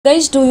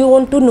Guys, do you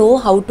want to know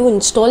how to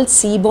install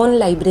seaborn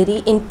library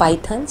in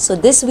Python? So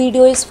this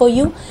video is for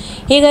you.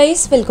 Hey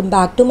guys, welcome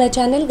back to my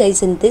channel.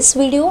 Guys, in this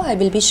video I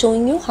will be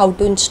showing you how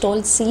to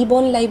install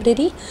seaborn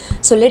library.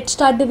 So let's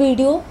start the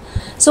video.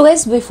 So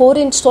guys, before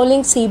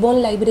installing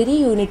seaborn library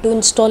you need to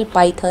install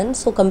Python.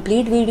 So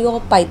complete video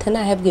of Python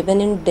I have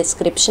given in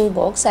description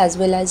box, as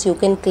well as you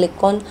can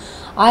click on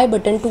I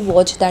button to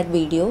watch that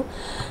video.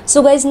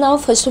 So guys, now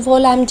first of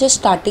all I'm just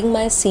starting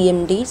my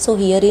CMD. So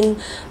here in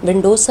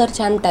Windows search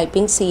I'm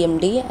typing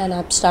CMD and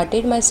I've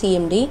started my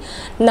CMD.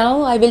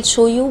 Now I will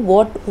show you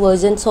what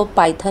versions of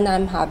Python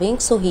I'm having.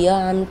 So here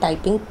I'm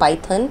typing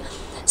Python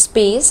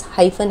space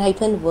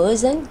hyphen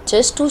version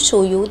just to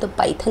show you the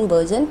Python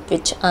version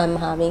which I'm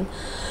having.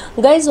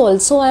 Guys,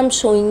 also I'm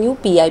showing you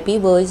PIP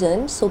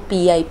version. So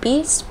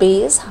PIP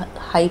space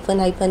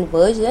hyphen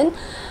version.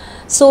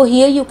 So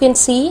here you can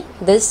see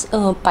this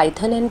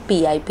Python and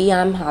PIP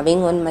I'm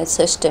having on my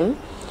system.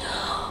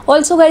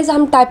 Also guys,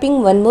 I'm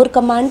typing one more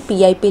command,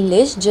 pip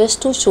list,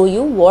 just to show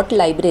you what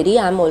library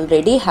I'm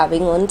already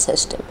having on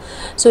system.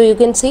 So you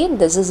can see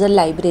this is a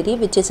library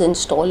which is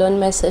installed on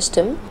my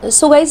system.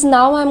 So guys,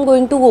 now I'm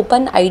going to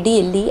open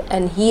IDLE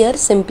and here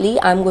simply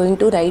I'm going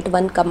to write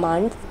one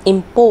command,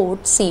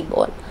 import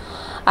seaborn.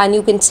 And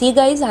you can see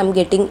guys, I'm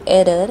getting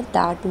error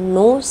that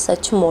no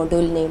such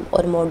module name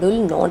or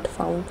module not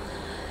found.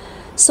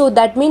 So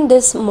that means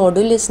this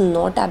module is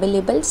not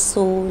available.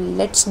 So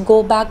let's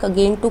go back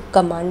again to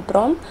command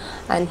prompt,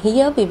 and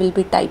here we will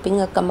be typing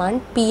a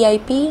command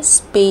pip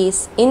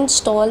space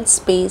install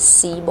space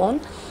seaborn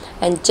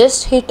and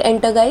just hit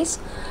enter guys.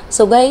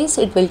 So guys,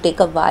 it will take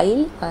a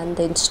while and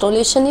the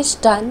installation is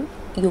done.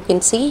 You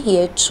can see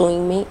here it's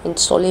showing me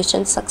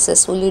installation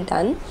successfully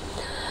done.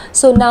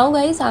 So now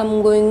guys,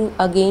 I'm going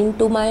again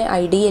to my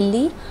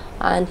IDLE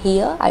and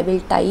here I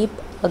will type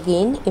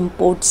again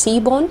import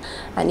seaborn,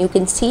 and you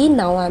can see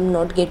now I'm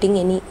not getting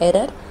any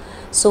error.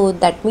 So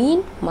that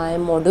means my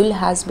module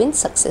has been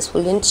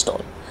successfully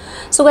installed.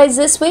 So guys,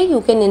 this way you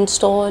can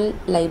install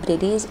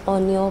libraries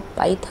on your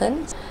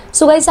Python.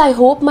 So guys, I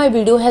hope my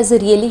video has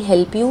really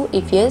helped you.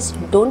 If yes,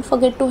 don't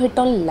forget to hit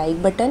on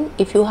like button.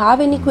 If you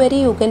have any query,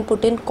 you can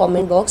put in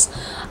comment box.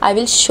 I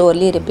will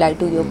surely reply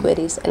to your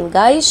queries. And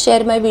guys,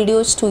 share my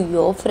videos to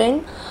your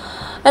friend.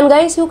 And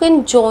guys, you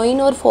can join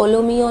or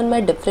follow me on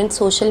my different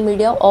social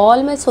media.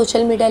 All my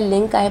social media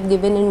link I have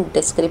given in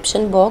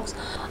description box.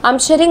 I'm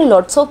sharing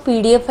lots of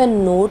PDF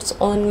and notes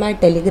on my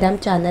Telegram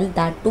channel,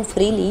 that too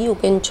freely. You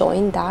can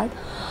join that.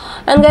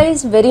 And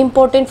guys, very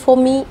important for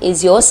me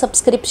is your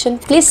subscription.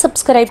 Please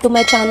subscribe to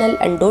my channel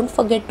and don't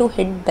forget to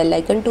hit bell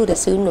icon to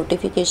receive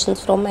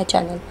notifications from my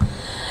channel.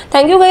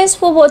 Thank you guys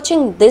for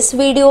watching this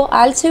video.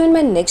 I'll see you in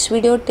my next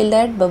video. Till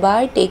that, bye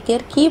bye, take care,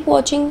 keep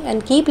watching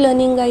and keep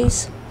learning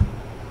guys.